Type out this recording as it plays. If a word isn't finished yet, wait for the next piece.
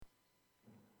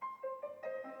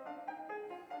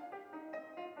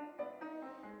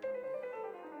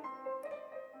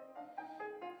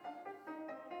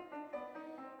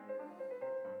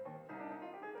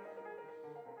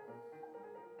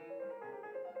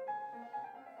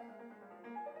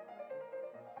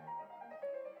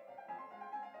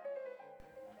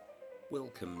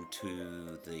Welcome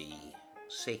to the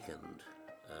second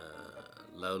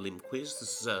low limb quiz.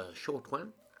 This is a short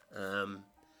one,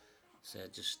 so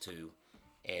just to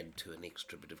add to an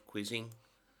extra bit of quizzing.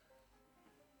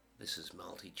 This is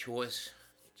multi-choice,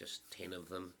 just 10 of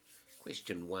them.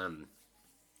 Question 1.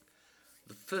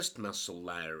 The first muscle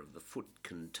layer of the foot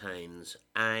contains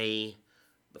A,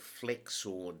 the flexor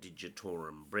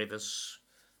digitorum brevis,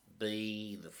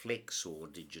 B, the flexor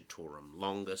digitorum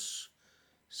longus,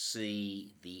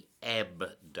 C, the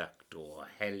abductor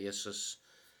hiatus,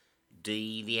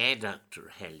 D, the adductor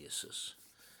hiatus.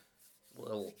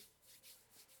 Well,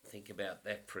 think about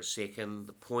that for a second.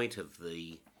 The point of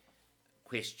the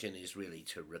question is really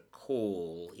to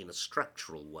recall in a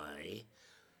structural way,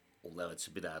 although it's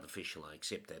a bit artificial, I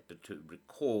accept that, but to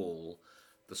recall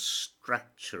the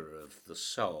structure of the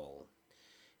sole.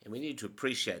 And we need to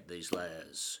appreciate these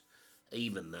layers,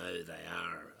 even though they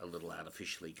are a little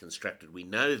artificially constructed. We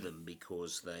know them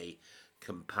because they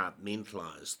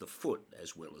compartmentalise the foot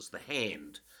as well as the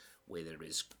hand, where there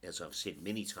is, as I've said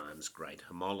many times, great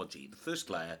homology. The first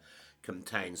layer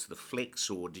contains the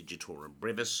flexor digitorum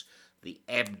brevis, the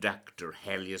abductor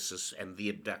hiatus, and the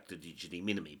abductor digiti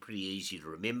minimi. Pretty easy to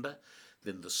remember.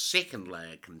 Then the second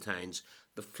layer contains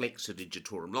the flexor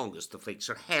digitorum longus, the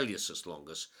flexor hiatus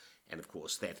longus, and of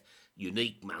course that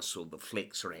unique muscle, the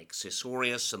flexor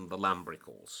accessorius and the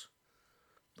lumbricals.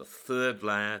 The third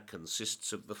layer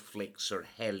consists of the flexor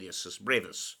hiatus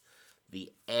brevis,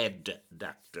 the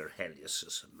adductor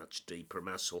hiatus, a much deeper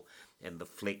muscle, and the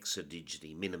flexor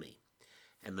digiti minimi.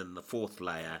 And then the fourth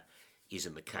layer is,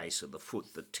 in the case of the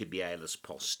foot, the tibialis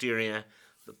posterior,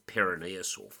 the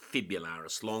peroneus or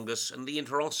fibularis longus, and the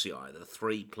interossei, the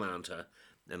three plantar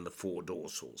and the four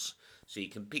dorsals. So you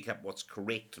can pick up what's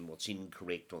correct and what's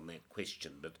incorrect on that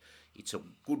question, but it's a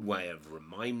good way of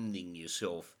reminding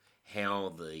yourself how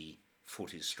the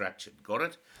foot is structured. Got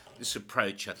it? This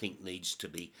approach, I think, needs to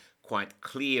be quite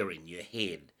clear in your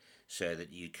head so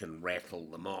that you can rattle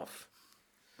them off.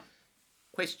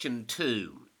 Question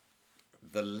 2.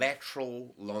 The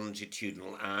lateral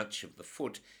longitudinal arch of the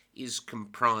foot is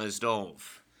comprised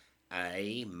of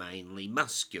A, mainly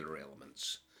muscular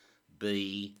elements,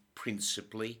 B,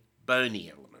 principally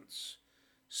bony elements,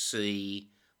 C,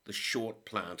 the short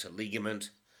plantar ligament,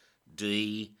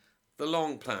 D, the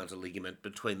long plantar ligament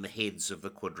between the heads of the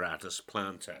quadratus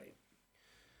plantae.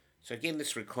 So again,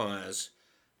 this requires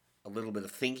a little bit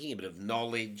of thinking, a bit of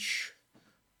knowledge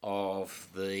of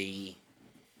the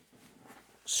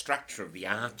structure of the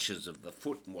arches of the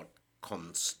foot and what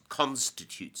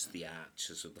constitutes the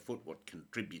arches of the foot, what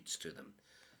contributes to them.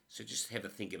 So just have a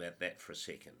think about that for a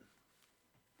second.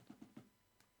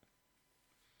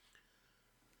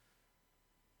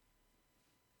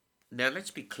 Now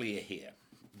let's be clear here.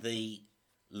 The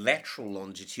lateral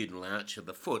longitudinal arch of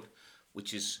the foot,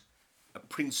 which is a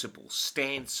principal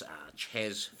stance arch,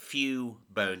 has few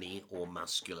bony or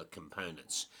muscular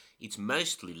components. It's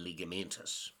mostly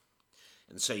ligamentous.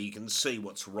 And so you can see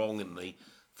what's wrong in the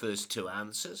first two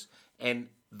answers. And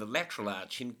the lateral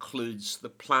arch includes the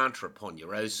plantar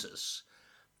aponeurosis,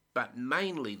 but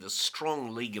mainly the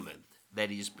strong ligament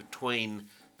that is between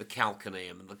the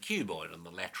calcaneum and the cuboid on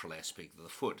the lateral aspect of the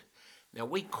foot. Now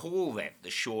we call that the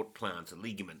short plantar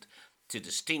ligament to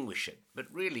distinguish it, but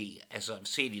really, as I've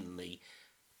said in the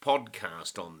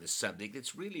podcast on this subject,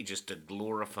 it's really just a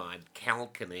glorified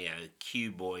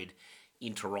calcaneo-cuboid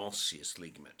interosseous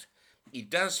ligament. It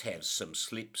does have some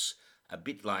slips, a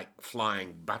bit like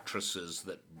flying buttresses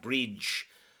that bridge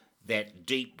that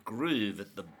deep groove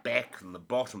at the back and the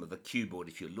bottom of the cuboid,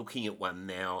 if you're looking at one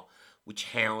now,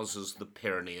 which houses the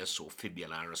peroneus or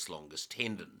fibularis longus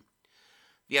tendon.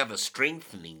 The other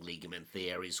strengthening ligament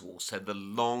there is also the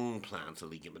long plantar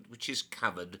ligament, which is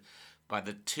covered by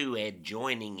the two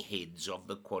adjoining heads of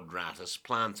the quadratus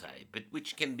plantae, but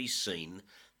which can be seen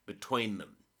between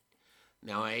them.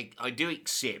 Now, I do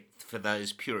accept for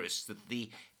those purists that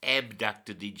the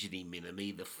abductor digiti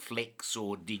minimi, the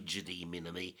flexor digiti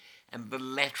minimi, and the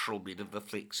lateral bit of the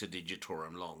flexor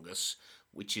digitorum longus,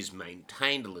 which is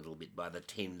maintained a little bit by the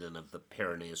tendon of the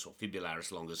peroneus or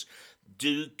fibularis longus,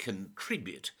 do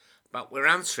contribute. But we're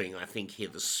answering, I think, here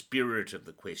the spirit of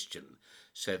the question,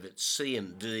 so that C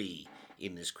and D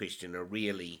in this question are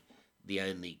really the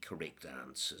only correct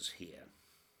answers here.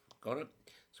 Got it?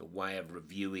 It's a way of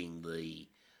reviewing the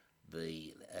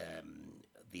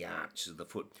arches of the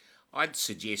foot. I'd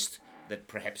suggest that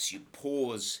perhaps you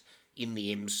pause in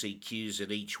the MCQs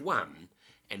at each one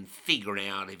and figure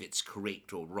out if it's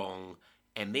correct or wrong,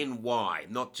 and then why,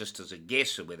 not just as a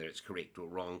guess of whether it's correct or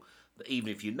wrong, even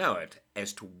if you know it,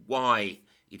 as to why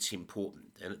it's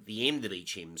important. And at the end of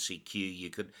each MCQ, you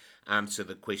could answer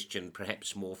the question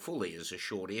perhaps more fully as a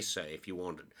short essay if you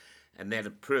wanted. And that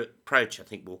approach, I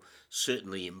think, will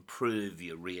certainly improve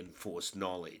your reinforced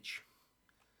knowledge.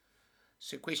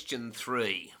 So question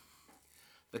 3.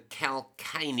 The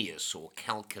calcaneus or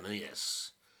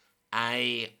calcaneus.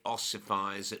 A.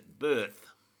 Ossifies at birth.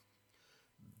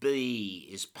 B.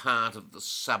 Is part of the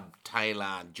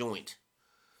subtalar joint.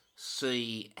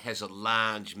 C. Has a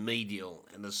large medial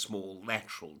and a small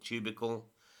lateral tubercle.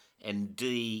 And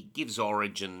D. Gives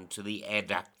origin to the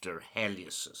adductor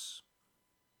hallucis.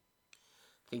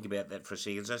 Think about that for a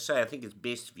second. As I say, I think it's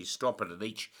best if you stop it at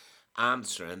each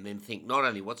answer and then think not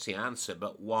only what's the answer,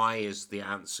 but why is the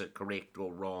answer correct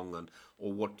or wrong,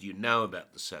 or what do you know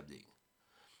about the subject.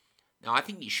 Now, I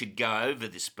think you should go over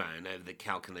this bone, over the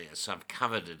calcaneus. I've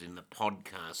covered it in the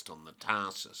podcast on the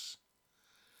tarsus.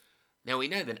 Now, we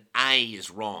know that A is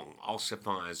wrong,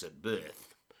 ossifies at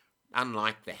birth.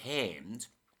 Unlike the hand,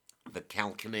 the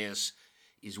calcaneus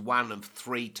is one of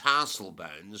 3 tarsal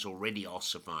bones already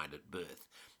ossified at birth,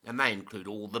 and they include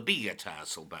all the bigger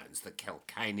tarsal bones, the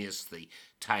calcaneus, the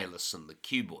talus, and the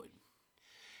cuboid.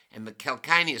 And the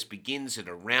calcaneus begins at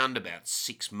around about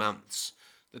 6 months,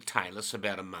 the talus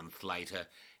about a month later,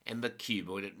 and the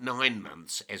cuboid at 9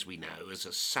 months, as we know, as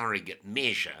a surrogate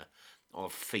measure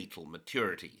of fetal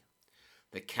maturity.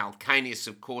 The calcaneus,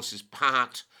 of course, is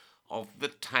part of the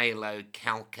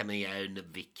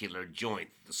talocalcaneonavicular joint,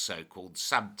 the so-called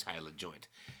subtalar joint,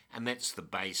 and that's the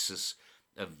basis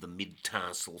of the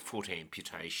mid-tarsal foot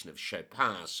amputation of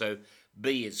Chopin. So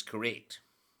B is correct.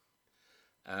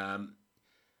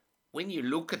 When you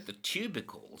look at the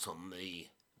tubercles on the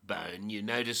bone, you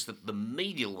notice that the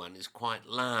medial one is quite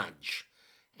large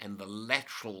and the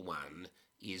lateral one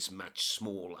is much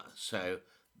smaller. So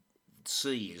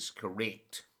C is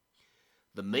correct.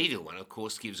 The medial one, of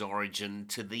course, gives origin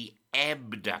to the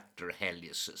abductor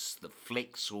hallucis, the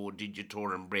flexor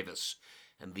digitorum brevis,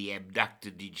 and the abductor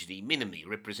digiti minimi,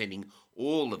 representing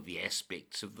all of the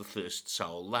aspects of the first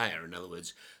sole layer. In other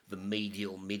words, the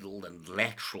medial, middle, and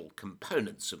lateral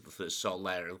components of the first sole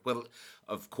layer. Well,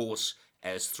 of course,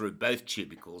 as through both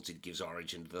tubercles, it gives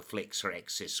origin to the flexor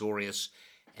accessorius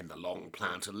and the long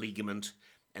plantar ligament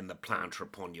and the plantar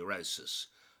aponeurosis.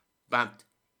 But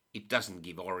it doesn't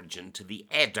give origin to the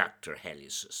adductor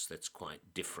hallucis. That's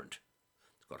quite different.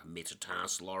 It's got a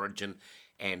metatarsal origin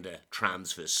and a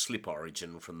transverse slip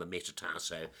origin from the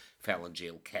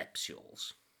metatarso-phalangeal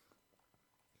capsules,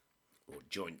 or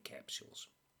joint capsules.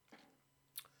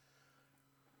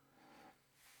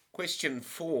 Question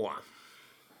 4.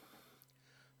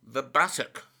 The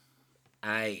buttock,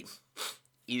 A,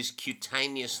 is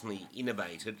cutaneously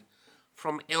innervated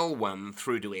from L1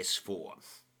 through to S4.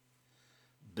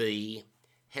 B,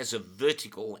 has a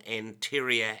vertical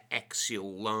anterior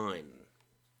axial line.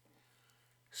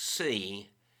 C,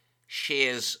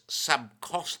 shares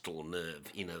subcostal nerve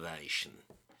innervation.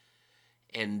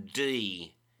 And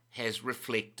D, has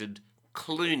reflected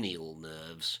cluneal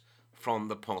nerves from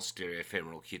the posterior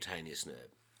femoral cutaneous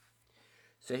nerve.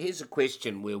 So here's a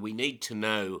question where we need to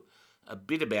know a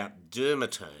bit about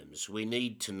dermatomes. We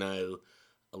need to know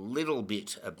a little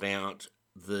bit about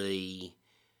the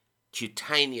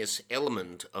cutaneous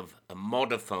element of a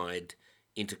modified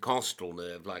intercostal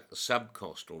nerve like the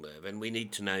subcostal nerve, and we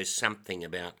need to know something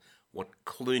about what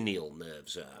cluneal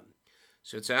nerves are.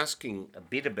 So it's asking a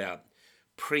bit about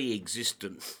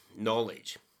pre-existent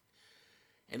knowledge.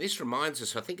 And this reminds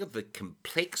us, I think, of the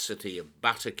complexity of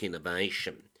buttock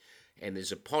innervation. And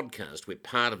there's a podcast where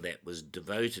part of that was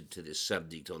devoted to this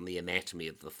subject on the anatomy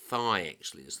of the thigh,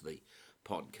 actually, as the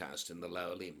podcast in the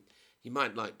lower limb. You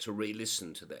might like to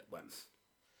re-listen to that one.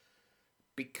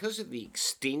 Because of the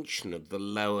extension of the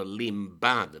lower limb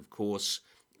bud, of course,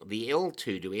 the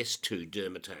L2 to S2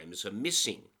 dermatomes are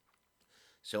missing.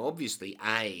 So obviously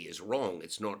A is wrong.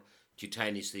 It's not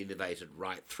cutaneously innervated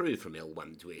right through from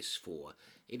L1 to S4.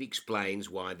 It explains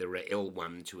why there are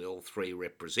L1 to L3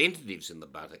 representatives in the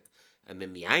buttock, and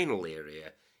then the anal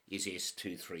area is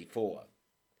S2, 3, 4.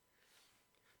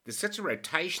 There's such a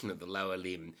rotation of the lower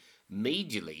limb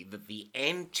medially that the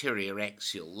anterior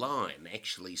axial line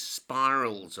actually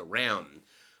spirals around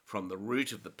from the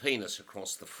root of the penis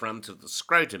across the front of the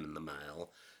scrotum in the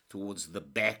male towards the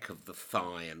back of the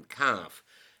thigh and calf.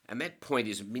 And that point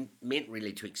is meant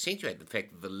really to accentuate the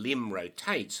fact that the limb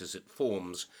rotates as it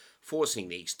forms, forcing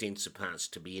the extensor parts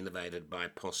to be innervated by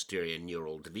posterior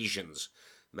neural divisions,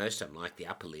 most unlike the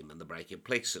upper limb and the brachial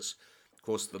plexus. Of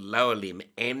course, the lower limb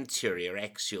anterior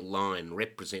axial line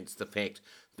represents the fact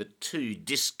that 2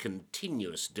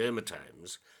 discontinuous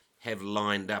dermatomes have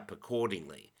lined up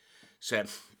accordingly. So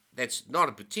that's not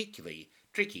a particularly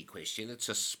tricky question. It's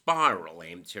a spiral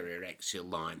anterior axial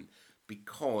line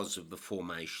because of the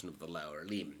formation of the lower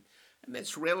limb. And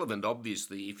that's relevant,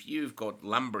 obviously, if you've got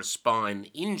lumbar spine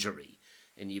injury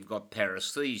and you've got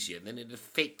paresthesia, then it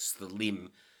affects the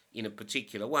limb in a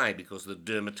particular way because the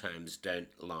dermatomes don't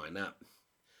line up.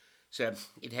 So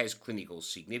it has clinical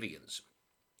significance.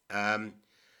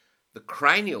 The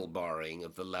cranial borrowing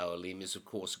of the lower limb is, of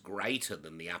course, greater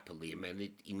than the upper limb, and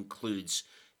it includes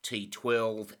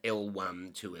T12,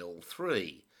 L1 to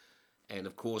L3. And,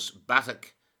 of course,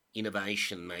 buttock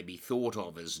innervation may be thought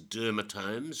of as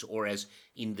dermatomes or as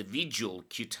individual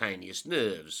cutaneous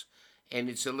nerves, and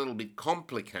it's a little bit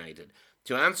complicated.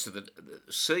 To answer the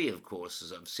C, of course,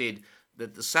 as I've said,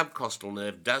 that the subcostal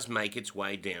nerve does make its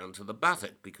way down to the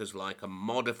buttock because, like a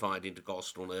modified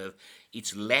intercostal nerve,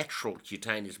 its lateral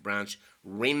cutaneous branch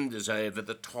renders over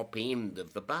the top end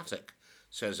of the buttock.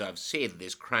 So, as I've said,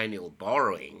 there's cranial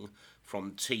borrowing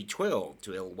from T12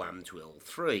 to L1 to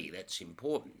L3. That's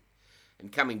important.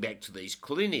 And coming back to these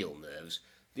cluneal nerves,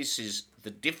 this is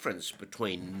the difference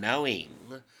between knowing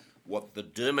what the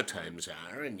dermatomes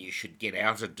are, and you should get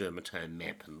out a dermatome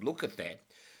map and look at that,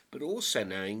 but also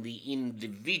knowing the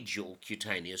individual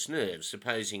cutaneous nerves.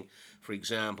 Supposing, for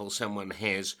example, someone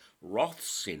has Roth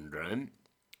syndrome,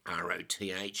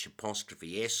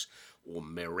 ROTH''S, or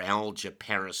meralgia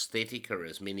paresthetica,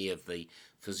 as many of the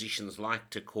physicians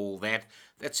like to call that.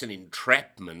 That's an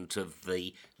entrapment of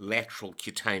the lateral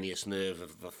cutaneous nerve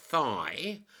of the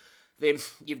thigh. Then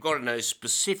you've got to know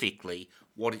specifically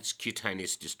what its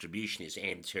cutaneous distribution is,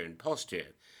 anterior and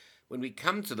posterior. When we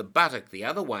come to the buttock, the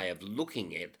other way of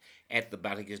looking at the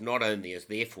buttock is not only as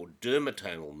therefore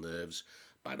dermatomal nerves,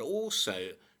 but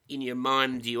also in your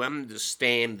mind you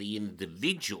understand the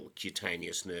individual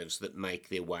cutaneous nerves that make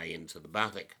their way into the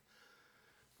buttock.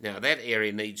 Now that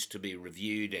area needs to be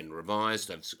reviewed and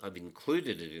revised. I've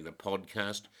included it in a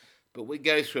podcast, but we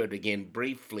go through it again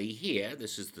briefly here.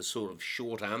 This is the sort of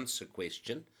short answer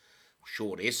question,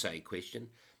 short essay question.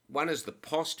 One is the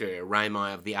posterior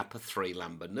rami of the upper three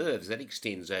lumbar nerves. That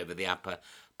extends over the upper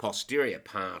posterior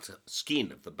part,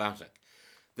 skin of the buttock.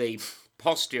 The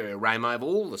posterior rami of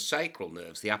all the sacral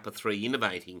nerves, the upper three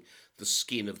innervating the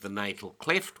skin of the natal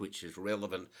cleft, which is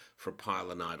relevant for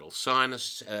pilonidal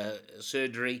sinus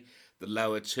surgery. The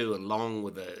lower two, along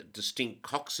with a distinct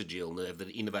coccygeal nerve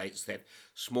that innervates that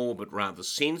small but rather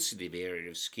sensitive area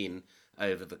of skin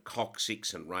over the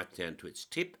coccyx and right down to its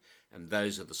tip. And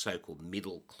those are the so-called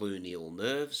middle cluneal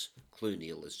nerves.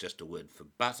 Cluneal is just a word for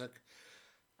buttock.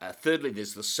 Thirdly,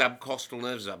 there's the subcostal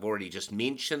nerves I've already just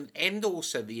mentioned, and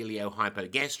also the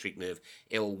iliohypogastric nerve,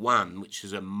 L1, which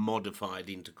is a modified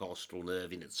intercostal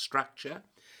nerve in its structure,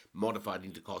 modified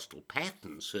intercostal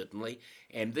pattern certainly,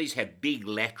 and these have big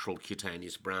lateral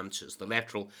cutaneous branches. The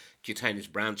lateral cutaneous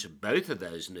branch of both of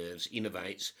those nerves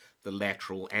innervates the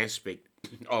lateral aspect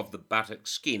of the buttock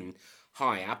skin,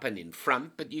 high up and in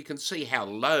front, but you can see how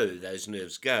low those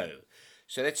nerves go.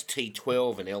 So that's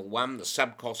T12 and L1, the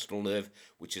subcostal nerve,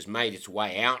 which has made its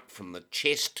way out from the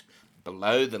chest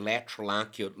below the lateral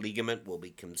arcuate ligament. We'll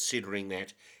be considering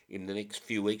that in the next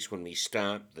few weeks when we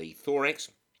start the thorax.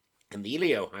 And the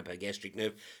iliohypogastric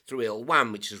nerve through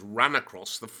L1, which has run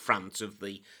across the front of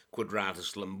the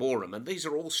quadratus lumborum. And these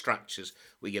are all structures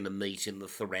we're going to meet in the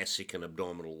thoracic and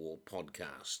abdominal wall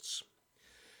podcasts.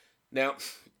 Now,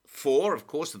 4, of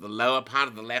course, at the lower part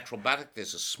of the lateral buttock,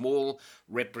 there's a small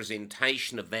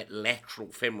representation of that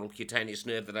lateral femoral cutaneous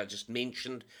nerve that I just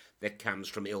mentioned. That comes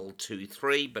from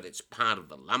L2-3, but it's part of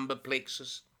the lumbar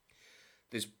plexus.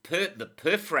 There's the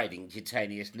perforating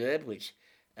cutaneous nerve, which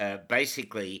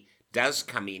basically does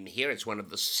come in here. It's one of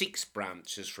the 6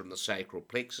 branches from the sacral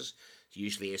plexus, it's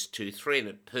usually S2-3, and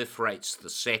it perforates the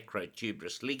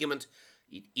sacrotuberous ligament.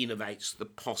 It innervates the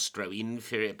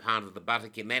postero-inferior part of the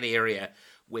buttock in that area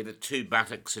where the two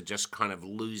buttocks are just kind of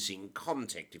losing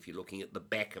contact if you're looking at the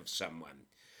back of someone.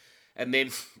 And then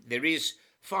there is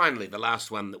finally the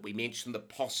last one that we mentioned, the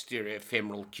posterior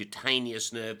femoral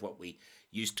cutaneous nerve, what we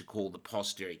used to call the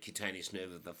posterior cutaneous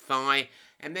nerve of the thigh,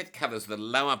 and that covers the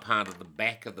lower part of the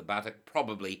back of the buttock,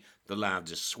 probably the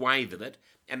largest swathe of it,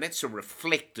 and that's a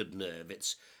reflected nerve.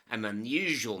 It's an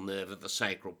unusual nerve of the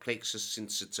sacral plexus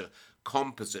since it's a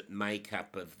composite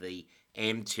makeup of the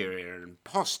anterior and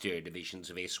posterior divisions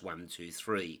of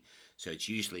S1-2-3. So it's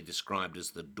usually described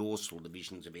as the dorsal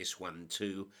divisions of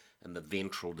S1-2 and the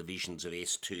ventral divisions of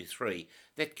S2-3.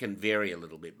 That can vary a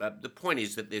little bit, but the point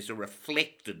is that there's a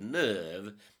reflected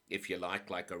nerve, if you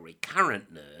like a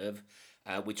recurrent nerve,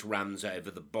 which runs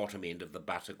over the bottom end of the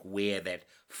buttock where that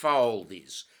fold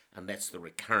is, and that's the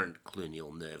recurrent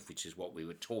cluneal nerve, which is what we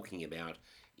were talking about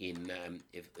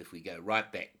if we go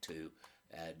right back to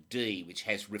D, which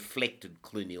has reflected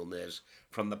cluneal nerves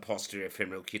from the posterior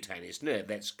femoral cutaneous nerve.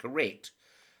 That's correct.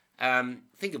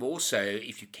 Think of also,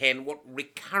 if you can, what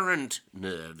recurrent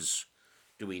nerves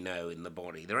do we know in the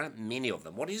body? There aren't many of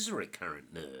them. What is a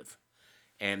recurrent nerve?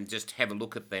 And just have a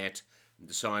look at that and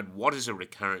decide what is a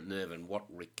recurrent nerve and what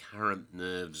recurrent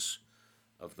nerves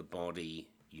of the body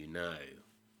you know.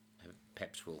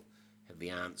 Perhaps we'll have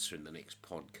the answer in the next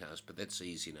podcast, but that's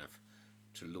easy enough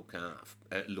to look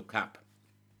up.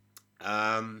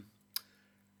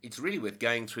 It's really worth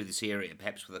going through this area,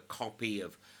 perhaps with a copy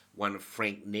of one of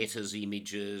Frank Netter's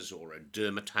images or a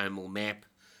dermatomal map.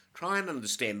 Try and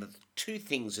understand the two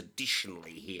things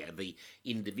additionally here, the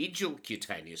individual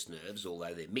cutaneous nerves,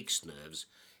 although they're mixed nerves,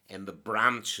 and the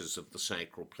branches of the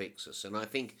sacral plexus. And I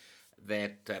think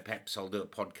that perhaps I'll do a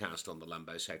podcast on the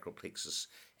lumbosacral plexus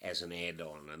as an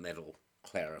add-on, and that'll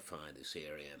clarify this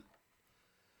area.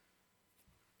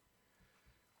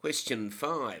 Question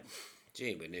 5.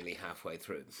 Gee, we're nearly halfway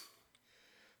through.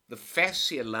 The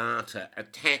fascia lata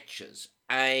attaches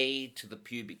A to the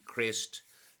pubic crest,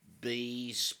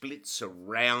 B splits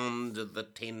around the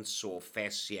tensor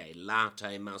fasciae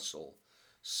latae muscle,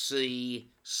 C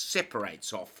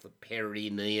separates off the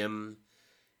perineum,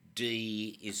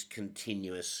 D is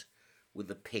continuous with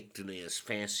the pectineus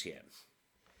fascia.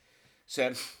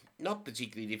 So, not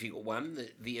particularly difficult one.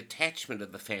 The attachment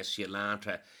of the fascia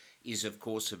lata is of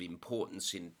course of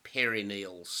importance in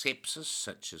perineal sepsis,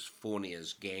 such as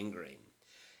Fournier's gangrene.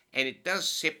 And it does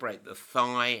separate the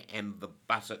thigh and the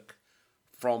buttock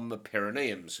from the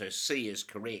perineum, so C is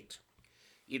correct.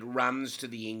 It runs to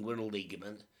the inguinal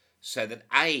ligament, so that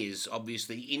A is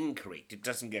obviously incorrect. It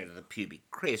doesn't go to the pubic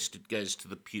crest, it goes to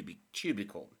the pubic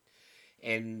tubercle,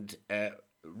 and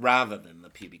rather than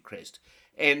the pubic crest.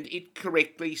 And it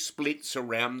correctly splits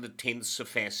around the tensor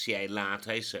fasciae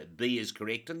latae, so B is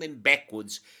correct, and then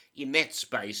backwards in that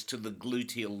space to the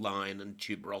gluteal line and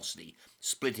tuberosity,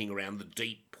 splitting around the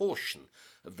deep portion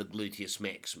of the gluteus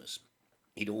maximus.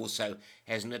 It also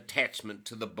has an attachment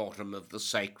to the bottom of the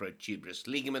sacrotuberous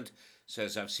ligament, so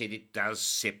as I've said, it does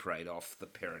separate off the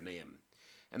perineum.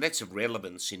 And that's of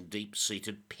relevance in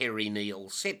deep-seated perineal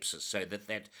sepsis, so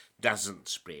that doesn't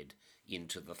spread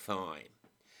into the thigh.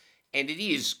 And it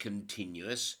is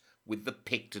continuous with the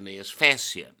pectineus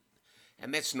fascia.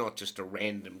 And that's not just a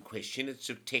random question, it's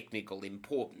of technical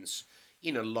importance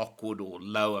in a Lockwood or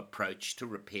Low approach to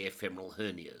repair femoral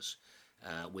hernias,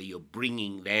 where you're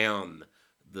bringing down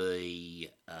the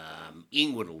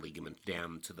inguinal ligament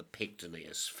down to the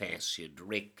pectineus fascia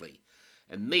directly.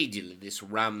 And medially this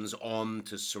runs on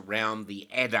to surround the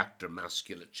adductor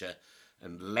musculature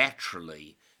and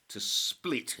laterally to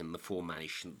split in the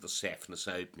formation of the saphenous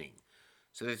opening.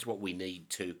 So that's what we need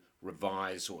to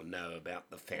revise or know about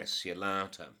the fascia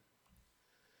lata.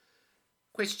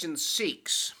 Question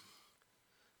 6.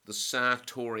 The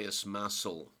sartorius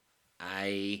muscle,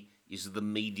 A, is the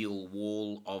medial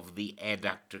wall of the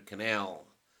adductor canal.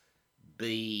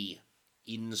 B,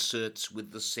 inserts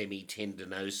with the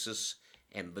semitendinosus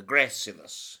and the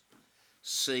gracilis.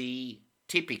 C,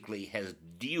 typically has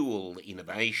dual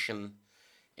innervation.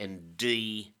 And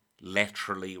D,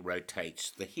 laterally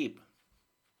rotates the hip.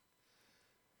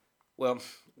 Well,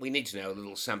 we need to know a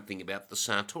little something about the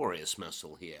sartorius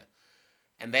muscle here.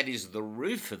 And that is the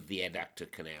roof of the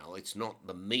adductor canal. It's not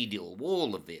the medial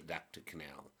wall of the adductor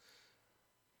canal.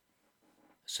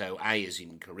 So A is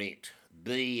incorrect.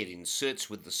 B, it inserts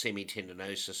with the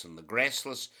semitendinosus and the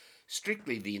gracilis.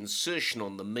 Strictly, the insertion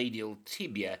on the medial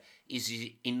tibia is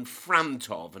in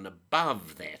front of and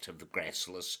above that of the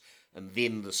gracilis and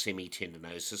then the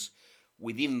semitendinosus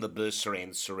within the bursa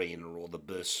anserina, or the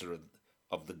bursa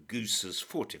of the goose's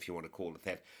foot, if you want to call it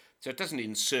that. So it doesn't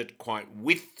insert quite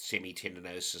with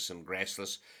semitendinosus and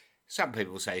gracilis. Some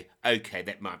people say, okay,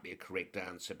 that might be a correct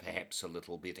answer, perhaps a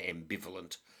little bit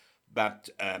ambivalent, but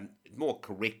more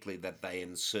correctly that they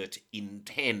insert in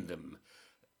tandem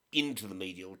into the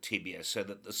medial tibia so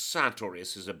that the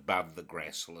sartorius is above the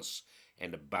gracilis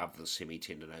and above the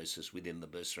semitendinosus within the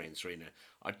bursa anserina.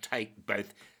 I take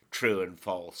both true and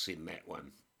false in that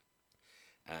one.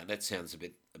 That sounds a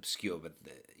bit obscure, but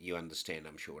you understand,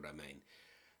 I'm sure, what I mean.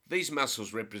 These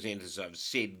muscles represent, as I've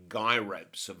said, guy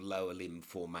ropes of lower limb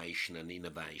formation and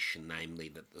innervation, namely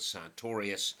that the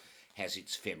sartorius has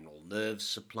its femoral nerve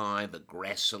supply, the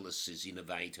gracilis is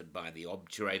innervated by the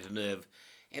obturator nerve,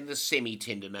 and the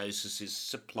semitendinosus is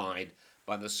supplied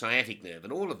by the sciatic nerve.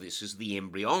 And all of this is the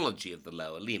embryology of the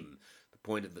lower limb. The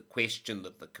point of the question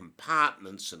that the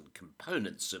compartments and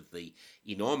components of the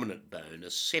innominate bone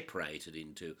are separated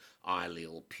into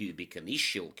ileal, pubic and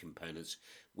ischial components,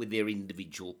 with their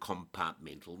individual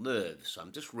compartmental nerves. So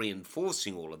I'm just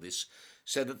reinforcing all of this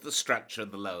so that the structure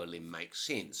of the lower limb makes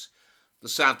sense. The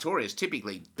sartorius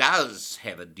typically does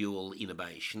have a dual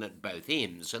innervation at both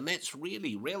ends, and that's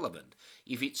really relevant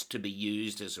if it's to be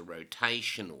used as a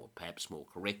rotation, or perhaps more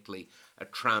correctly, a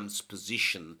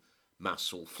transposition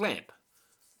muscle flap.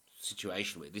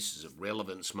 Situation where this is of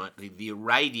relevance might be the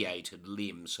irradiated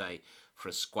limb, say for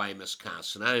a squamous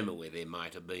carcinoma, where there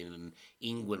might have been an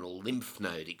inguinal lymph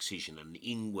node excision, an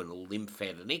inguinal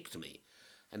lymphadenectomy.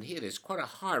 And here there's quite a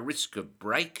high risk of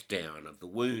breakdown of the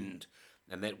wound,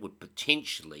 and that would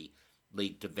potentially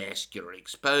lead to vascular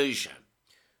exposure.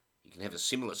 You can have a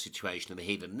similar situation in the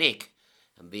head and neck,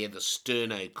 and there the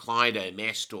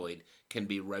sternocleidomastoid can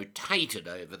be rotated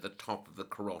over the top of the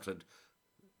carotid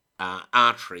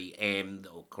artery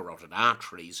or carotid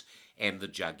arteries and the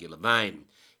jugular vein.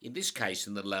 In this case,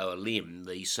 in the lower limb,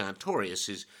 the sartorius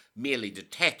is merely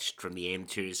detached from the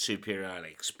anterior superior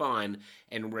iliac spine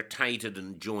and rotated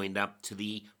and joined up to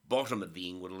the bottom of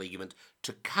the inguinal ligament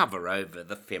to cover over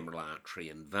the femoral artery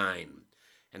and vein.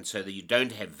 And so that you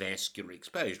don't have vascular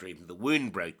exposure. Even if the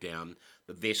wound broke down,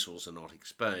 the vessels are not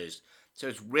exposed. So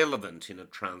it's relevant in a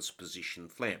transposition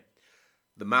flap.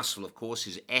 The muscle, of course,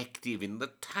 is active in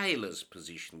the tailor's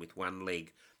position with one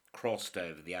leg crossed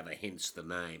over the other, hence the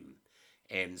name.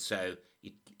 And so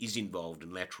it is involved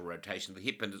in lateral rotation of the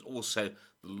hip, and is also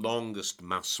the longest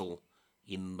muscle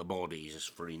in the body,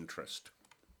 just for interest.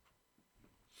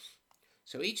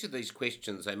 So each of these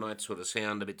questions, they might sort of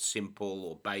sound a bit simple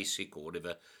or basic or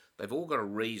whatever. They've all got a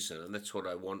reason, and that's what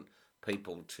I want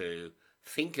people to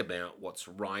think about, what's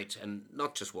right, and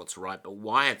not just what's right, but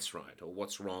why it's right, or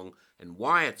what's wrong and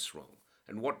why it's wrong.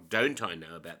 And what don't I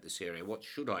know about this area? What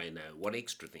should I know? What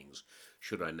extra things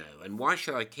should I know? And why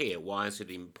should I care? Why is it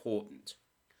important?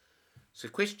 So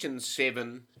question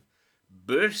 7,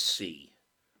 bursae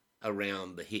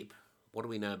around the hip. What do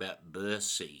we know about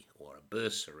bursae, or a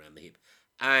bursa around the hip?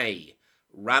 A,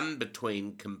 run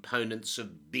between components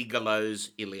of Bigelow's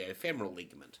iliofemoral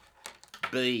ligament.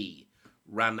 B,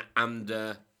 run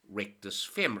under rectus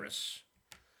femoris.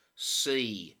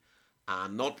 C, are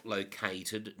not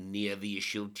located near the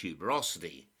ischial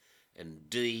tuberosity. And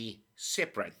D,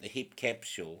 separate the hip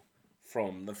capsule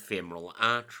from the femoral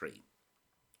artery.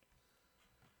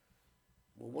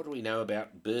 Well, what do we know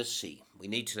about bursae? We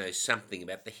need to know something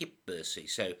about the hip bursae.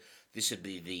 So this would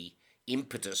be the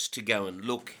impetus to go and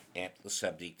look at the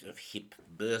subject of hip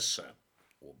bursa,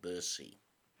 or bursae.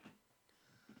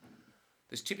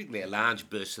 There's typically a large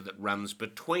bursa that runs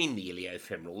between the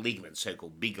iliofemoral ligament,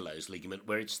 so-called Bigelow's ligament,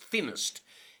 where it's thinnest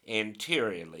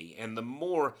anteriorly, and the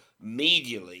more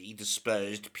medially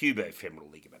disposed pubofemoral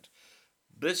ligament.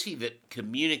 Bursae that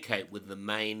communicate with the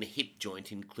main hip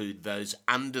joint include those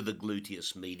under the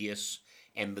gluteus medius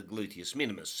and the gluteus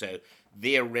minimus. So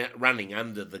they're running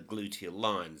under the gluteal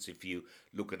lines if you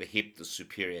look at a hip, the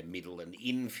superior, middle and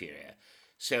inferior.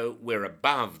 So we're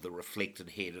above the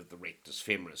reflected head of the rectus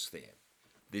femoris there.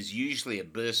 There's usually a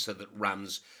bursa that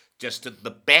runs just at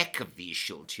the back of the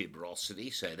ischial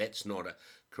tuberosity, so that's not a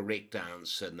correct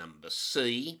answer, number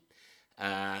C.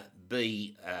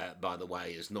 B, by the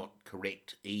way, is not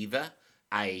correct either.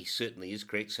 A certainly is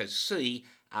correct. So C,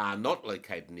 are not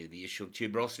located near the ischial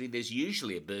tuberosity. There's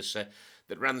usually a bursa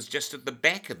that runs just at the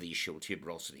back of the ischial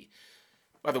tuberosity.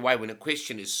 By the way, when a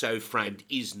question is so framed,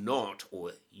 is not,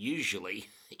 or usually,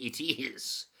 it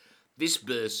is. This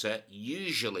bursa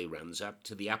usually runs up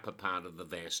to the upper part of the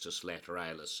vastus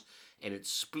lateralis, and it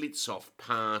splits off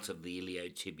part of the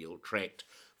iliotibial tract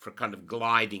for a kind of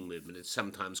gliding movement. It's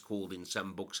sometimes called in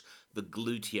some books the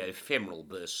gluteofemoral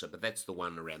bursa, but that's the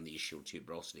one around the ischial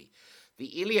tuberosity.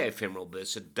 The iliofemoral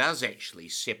bursa does actually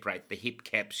separate the hip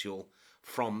capsule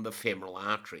from the femoral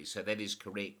artery, so that is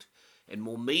correct. And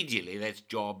more medially, that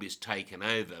job is taken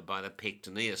over by the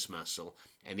pectineus muscle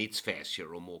and its fascia,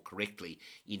 or more correctly,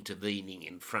 intervening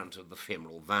in front of the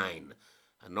femoral vein.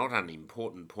 A not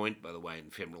unimportant point, by the way, in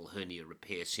femoral hernia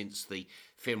repair, since the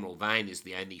femoral vein is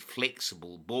the only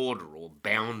flexible border or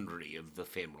boundary of the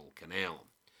femoral canal.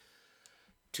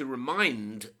 To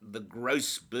remind, the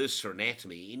gross bursa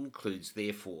anatomy includes,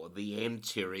 therefore, the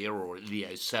anterior or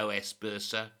iliopsoas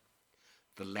bursa,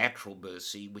 the lateral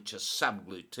bursae, which are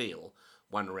subgluteal,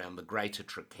 one around the greater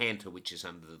trochanter, which is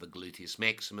under the gluteus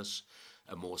maximus,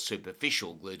 a more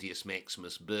superficial gluteus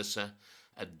maximus bursa,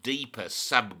 a deeper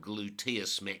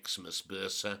subgluteus maximus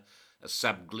bursa, a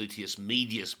subgluteus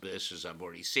medius bursa, as I've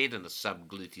already said, and a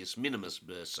subgluteus minimus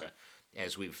bursa.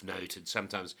 as we've noted,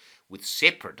 sometimes with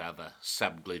separate other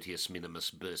subgluteus minimus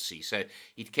bursae. So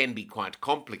it can be quite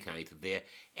complicated there.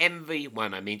 And the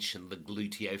one I mentioned, the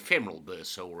gluteofemoral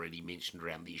bursa, already mentioned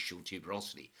around the ischial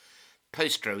tuberosity.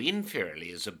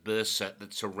 Postero-inferiorly is a bursa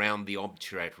that's around the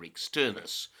obturator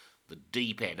externus, the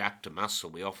deep adductor muscle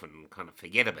we often kind of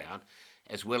forget about,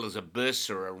 as well as a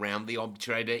bursa around the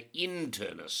obturator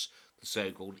internus, the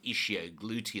so-called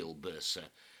ischiogluteal bursa.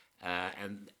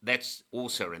 And that's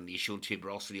also around the ischial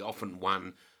tuberosity. Often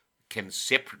one can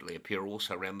separately appear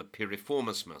also around the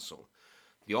piriformis muscle.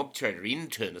 The obturator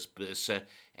internus bursa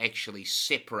actually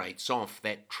separates off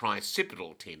that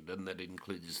tricipital tendon that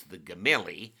includes the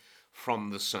gemelli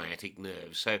from the sciatic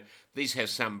nerve. So these have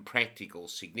some practical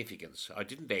significance. I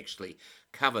didn't actually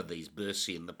cover these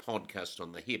bursae in the podcast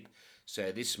on the hip,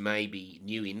 so this may be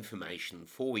new information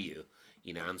for you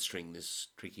in answering this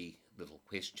tricky little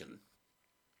question.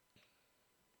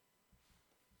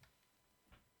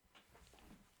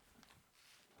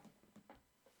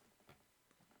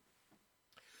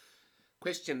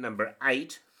 Question number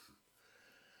 8.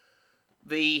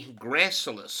 The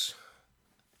gracilis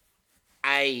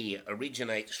A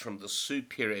originates from the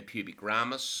superior pubic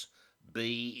ramus.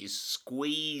 B is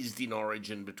squeezed in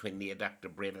origin between the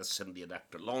adductor brevis and the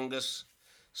adductor longus.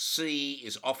 C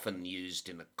is often used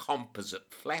in a composite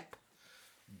flap.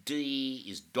 D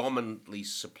is dominantly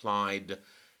supplied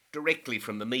directly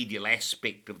from the medial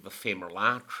aspect of the femoral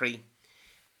artery.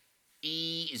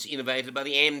 E is innervated by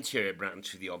the anterior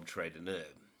branch of the obturator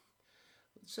nerve.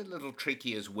 It's a little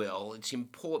tricky as well. It's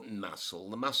important muscle.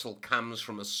 The muscle comes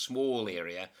from a small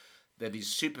area that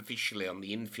is superficially on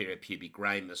the inferior pubic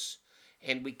ramus,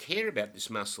 and we care about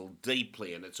this muscle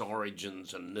deeply and its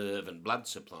origins and nerve and blood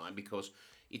supply because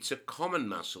it's a common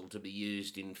muscle to be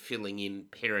used in filling in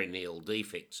perineal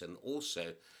defects and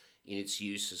also in its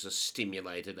use as a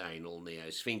stimulated anal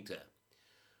neosphincter.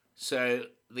 So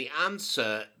the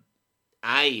answer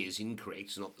A is incorrect.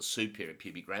 It's not the superior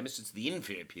pubic ramus, it's the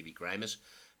inferior pubic ramus.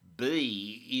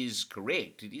 B is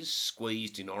correct. It is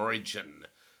squeezed in origin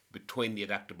between the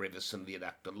adductor brevis and the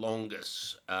adductor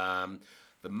longus.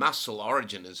 The muscle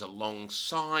origin is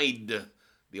alongside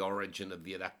the origin of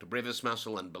the adductor brevis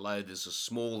muscle, and below there's a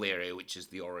small area which is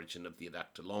the origin of the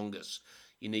adductor longus.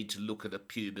 You need to look at a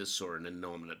pubis or an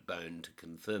innominate bone to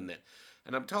confirm that.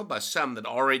 And I'm told by some that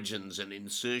origins and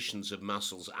insertions of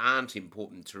muscles aren't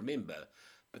important to remember,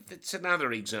 but that's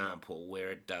another example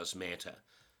where it does matter.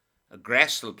 A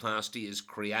graciloplasty is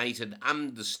created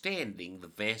understanding the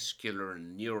vascular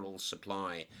and neural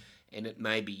supply, and it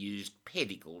may be used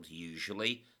pedicled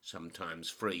usually, sometimes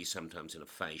free, sometimes in a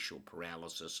facial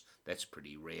paralysis, that's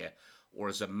pretty rare, or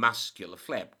as a muscular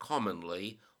flap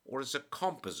commonly, or as a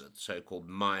composite, so-called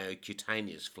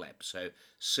myocutaneous flap. So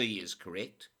C is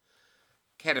correct.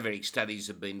 Cadaveric studies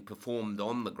have been performed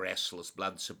on the gracilis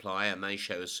blood supply, and they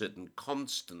show a certain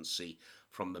constancy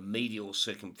from the medial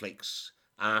circumflex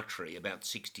artery, about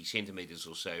 60 centimetres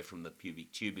or so from the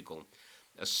pubic tubercle.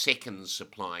 A second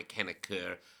supply can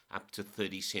occur up to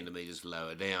 30 centimetres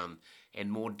lower down,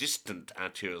 and more distant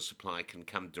arterial supply can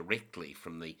come directly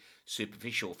from the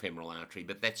superficial femoral artery,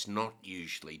 but that's not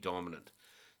usually dominant.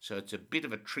 So it's a bit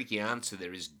of a tricky answer.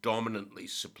 There is dominantly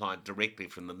supplied directly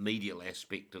from the medial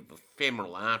aspect of the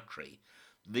femoral artery.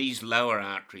 These lower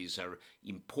arteries are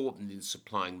important in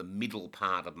supplying the middle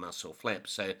part of muscle flap,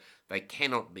 so they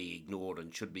cannot be ignored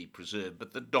and should be preserved,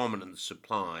 but the dominant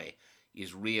supply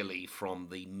is really from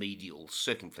the medial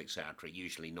circumflex artery,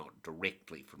 usually not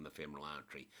directly from the femoral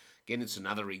artery. Again, it's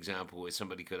another example where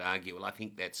somebody could argue, well, I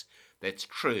think that's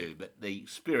true, but the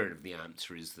spirit of the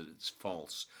answer is that it's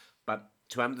false. But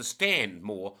to understand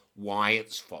more why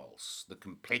it's false, the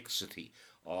complexity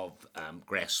of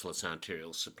gracilis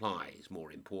arterial supply is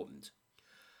more important.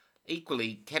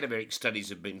 Equally, cadaveric studies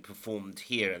have been performed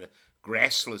here. The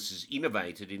gracilis is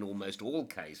innervated in almost all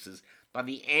cases by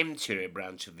the anterior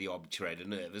branch of the obturator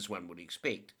nerve, as one would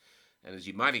expect. And as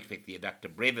you might expect, the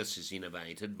adductor brevis is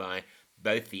innervated by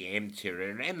both the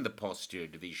anterior and the posterior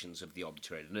divisions of the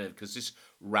obturator nerve, because this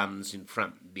runs in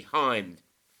front and behind.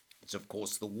 It's, of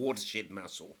course, the watershed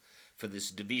muscle for this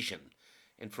division.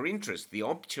 And for interest, the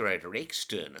obturator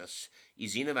externus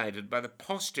is innervated by the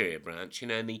posterior branch in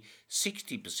only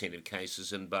 60% of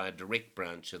cases and by a direct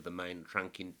branch of the main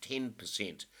trunk in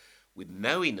 10%, with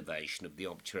no innervation of the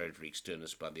obturator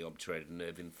externus by the obturator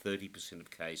nerve in 30% of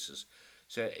cases.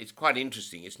 So it's quite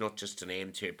interesting. It's not just an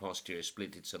anterior-posterior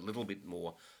split. It's a little bit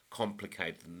more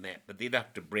complicated than that. But the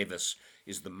adductor brevis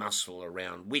is the muscle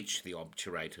around which the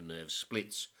obturator nerve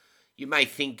splits. You may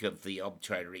think of the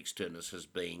obturator externus as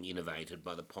being innervated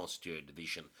by the posterior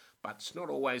division, but it's not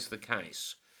always the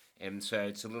case. And so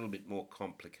it's a little bit more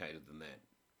complicated than that.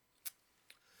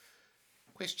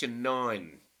 Question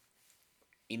 9.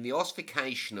 In the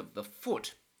ossification of the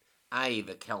foot, A,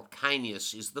 the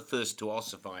calcaneus is the first to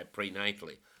ossify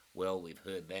prenatally. Well, we've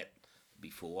heard that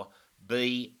before.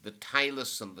 B, the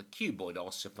talus and the cuboid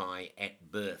ossify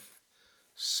at birth.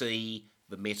 C,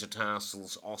 the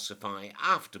metatarsals ossify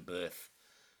after birth.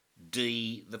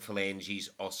 D, the phalanges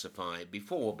ossify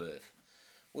before birth.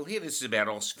 Well, here this is about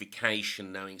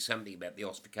ossification, knowing something about the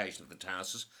ossification of the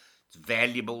tarsus. It's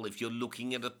valuable if you're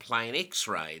looking at a plain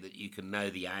x-ray, that you can know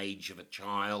the age of a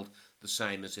child, the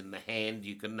same as in the hand.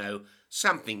 You can know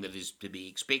something that is to be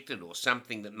expected or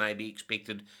something that may be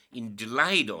expected in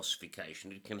delayed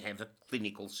ossification. It can have a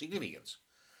clinical significance.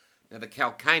 Now, the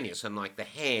calcaneus, unlike the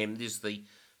hand, is the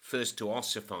first to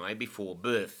ossify before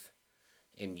birth,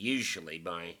 and usually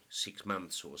by 6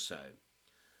 months or so.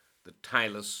 The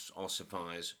talus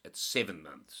ossifies at 7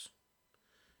 months,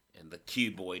 and the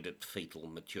cuboid at fetal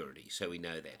maturity, so we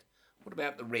know that. What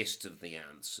about the rest of the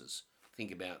answers?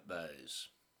 Think about those.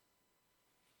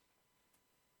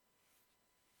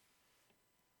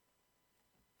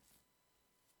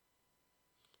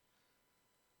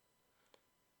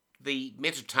 The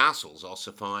metatarsals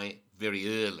ossify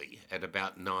very early, at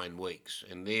about 9 weeks,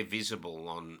 and they're visible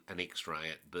on an x-ray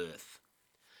at birth.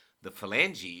 The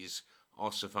phalanges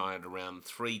ossify at around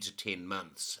 3 to 10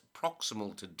 months,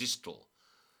 proximal to distal.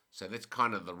 So that's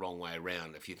kind of the wrong way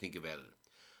around if you think about it.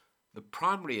 The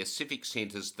primary ossific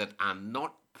centres that are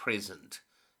not present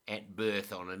at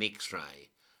birth on an x-ray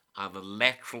are the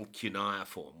lateral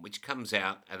cuneiform, which comes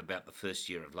out at about the first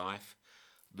year of life,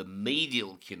 the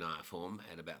medial cuneiform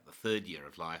at about the 3rd year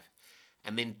of life,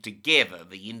 and then together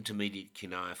the intermediate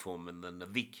cuneiform and the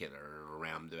navicular are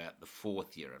around about the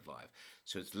 4th year of life.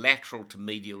 So it's lateral to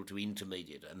medial to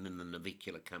intermediate, and then the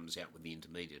navicular comes out with the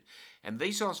intermediate. And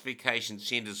these ossification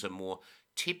centres are more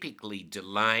typically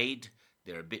delayed,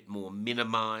 they're a bit more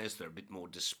minimised, they're a bit more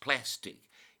dysplastic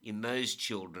in those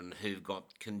children who've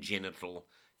got congenital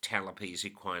talipes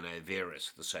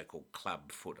equinovarus, the so-called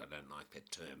club foot. I don't like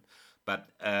that term. But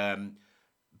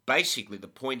basically the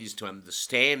point is to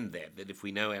understand that if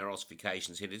we know our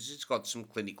ossification centres, it's got some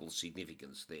clinical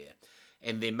significance there.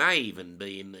 And there may even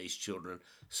be in these children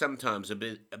sometimes a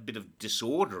bit of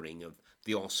disordering of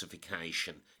the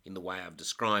ossification in the way I've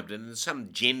described it, and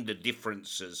some gender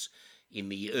differences in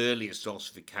the earliest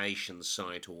ossification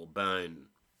site or bone.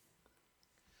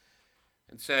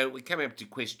 And so we come up to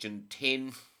question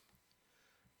 10.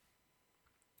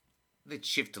 Let's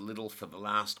shift a little for the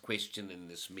last question in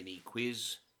this mini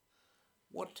quiz.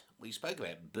 What we spoke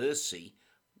about bursae.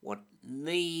 What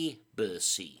knee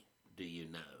bursae do you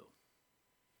know?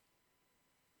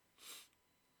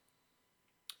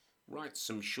 Write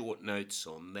some short notes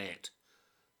on that.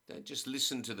 Don't just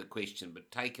listen to the question,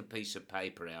 but take a piece of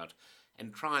paper out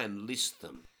and try and list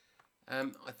them.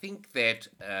 I think that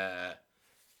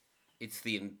it's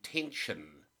the intention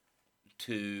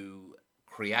to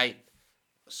create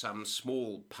some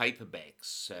small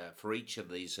paperbacks for each of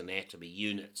these anatomy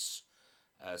units,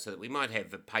 so that we might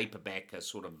have a paperback, a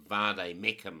sort of vade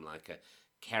mecum, like a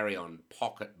carry-on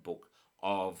pocket book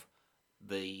of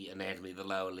the anatomy of the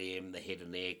lower limb, the head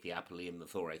and neck, the upper limb, the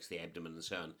thorax, the abdomen, and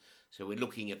so on. So we're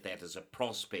looking at that as a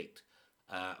prospect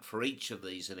for each of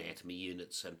these anatomy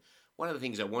units. And one of the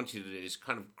things I want you to do is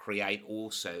kind of create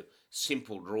also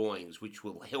simple drawings which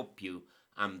will help you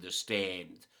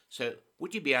understand. So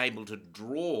would you be able to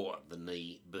draw the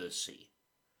knee bursae?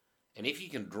 And if you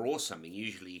can draw something,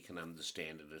 usually you can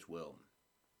understand it as well.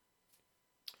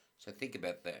 So think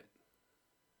about that.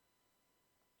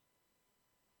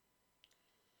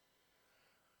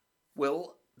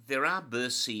 Well, there are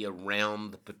bursae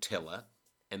around the patella,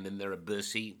 and then there are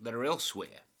bursae that are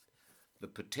elsewhere. The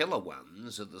patella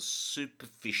ones are the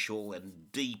superficial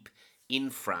and deep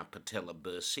infrapatellar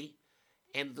bursae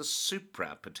and the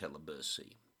suprapatellar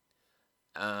bursae.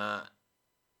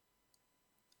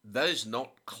 Those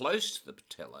not close to the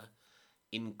patella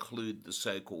include the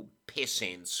so-called pes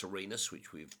serenus,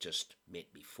 which we've just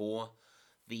met before,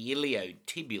 the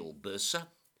iliotibial bursa,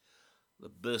 the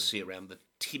bursae around the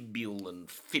tibial and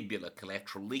fibular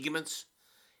collateral ligaments,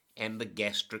 and the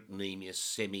gastrocnemius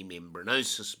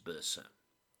semimembranosus bursa.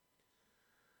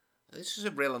 This is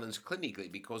of relevance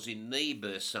clinically because in knee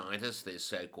bursitis, there's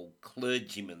so-called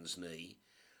clergyman's knee,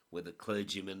 where the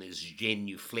clergyman is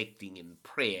genuflecting in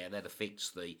prayer. That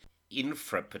affects the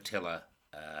infrapatellar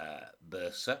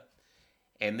bursa.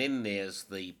 And then there's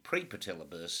the prepatellar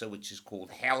bursa, which is called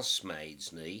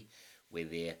housemaid's knee, where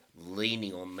they're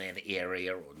leaning on that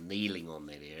area or kneeling on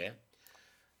that area.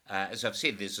 As I've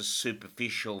said, there's a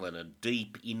superficial and a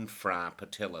deep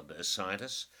infrapatellar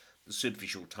bursitis. the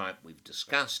superficial type we've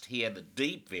discussed here. The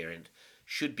deep variant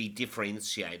should be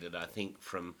differentiated, I think,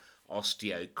 from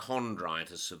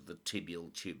osteochondritis of the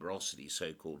tibial tuberosity,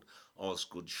 so-called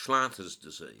Osgood-Schlatter's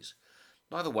disease.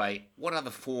 By the way, what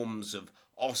other forms of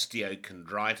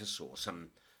osteochondritis, or some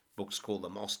books call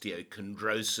them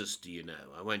osteochondrosis, do you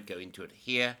know? I won't go into it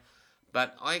here,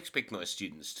 but I expect my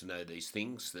students to know these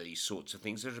things, these sorts of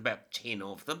things. There's about 10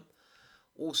 of them.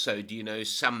 Also, do you know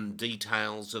some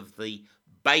details of the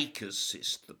Baker's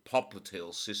cyst, the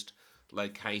popliteal cyst,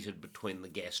 located between the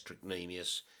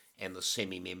gastrocnemius and the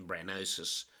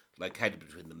semimembranosus, located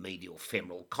between the medial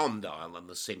femoral condyle and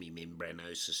the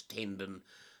semimembranosus tendon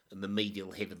and the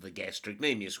medial head of the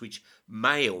gastrocnemius, which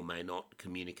may or may not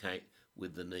communicate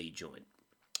with the knee joint.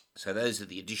 So those are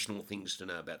the additional things to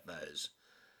know about those.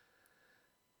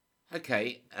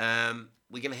 Okay,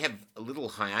 we're going to have a little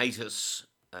hiatus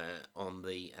on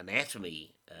the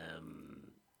anatomy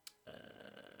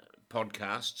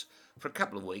podcasts for a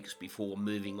couple of weeks before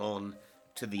moving on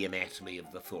to the anatomy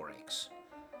of the thorax.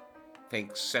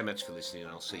 Thanks so much for listening.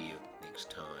 I'll see you next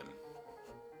time.